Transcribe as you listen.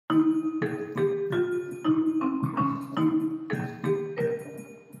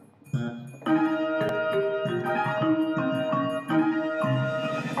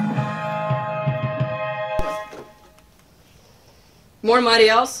More mighty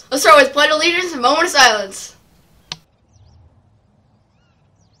else. Let's start with Pledge Allegiance and moment of silence.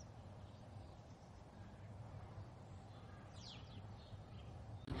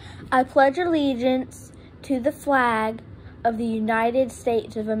 I pledge allegiance to the flag of the United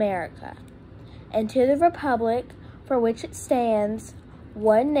States of America and to the republic for which it stands,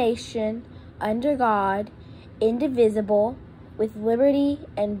 one nation, under God, indivisible, with liberty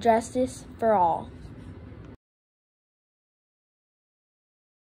and justice for all.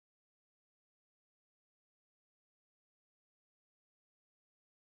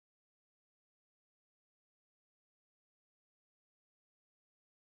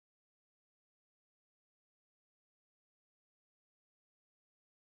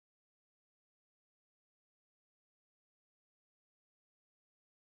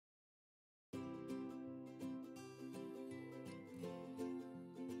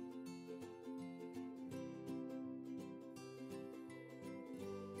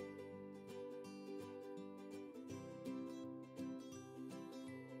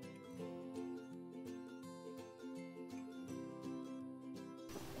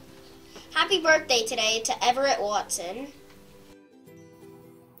 Happy birthday today to Everett Watson.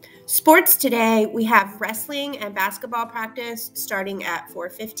 Sports today, we have wrestling and basketball practice starting at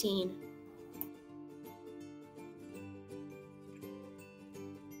 4:15.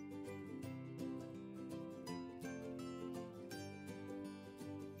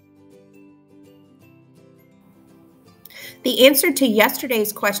 The answer to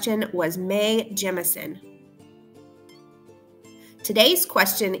yesterday's question was Mae Jemison. Today's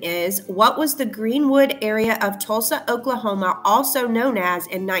question is, what was the Greenwood area of Tulsa, Oklahoma also known as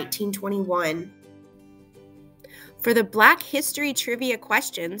in 1921? For the Black History Trivia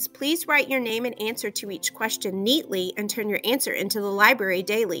questions, please write your name and answer to each question neatly and turn your answer into the library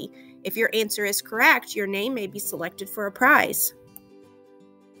daily. If your answer is correct, your name may be selected for a prize.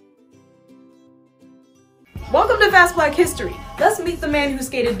 Welcome to Fast Black History. Let's meet the man who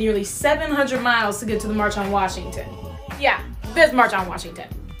skated nearly 700 miles to get to the March on Washington. Yeah, this March on Washington.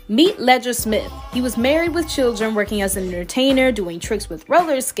 Meet Ledger Smith. He was married with children, working as an entertainer, doing tricks with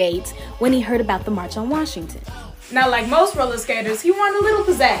roller skates when he heard about the March on Washington. Now, like most roller skaters, he wanted a little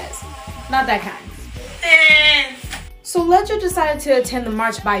pizzazz. Not that kind. So Ledger decided to attend the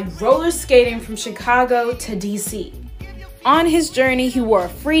march by roller skating from Chicago to DC. On his journey, he wore a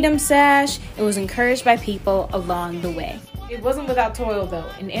freedom sash and was encouraged by people along the way. It wasn't without toil, though.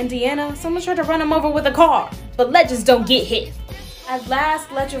 In Indiana, someone tried to run him over with a car, but Ledgers don't get hit. At last,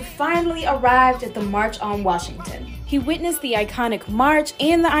 Ledger finally arrived at the March on Washington. He witnessed the iconic march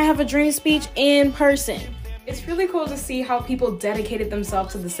and the I Have a Dream speech in person. It's really cool to see how people dedicated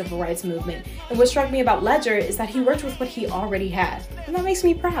themselves to the civil rights movement. And what struck me about Ledger is that he worked with what he already had, and that makes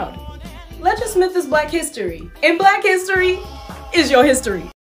me proud. Ledger Smith is Black history, and Black history is your history.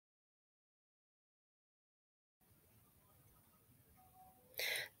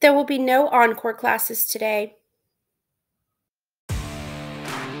 There will be no encore classes today.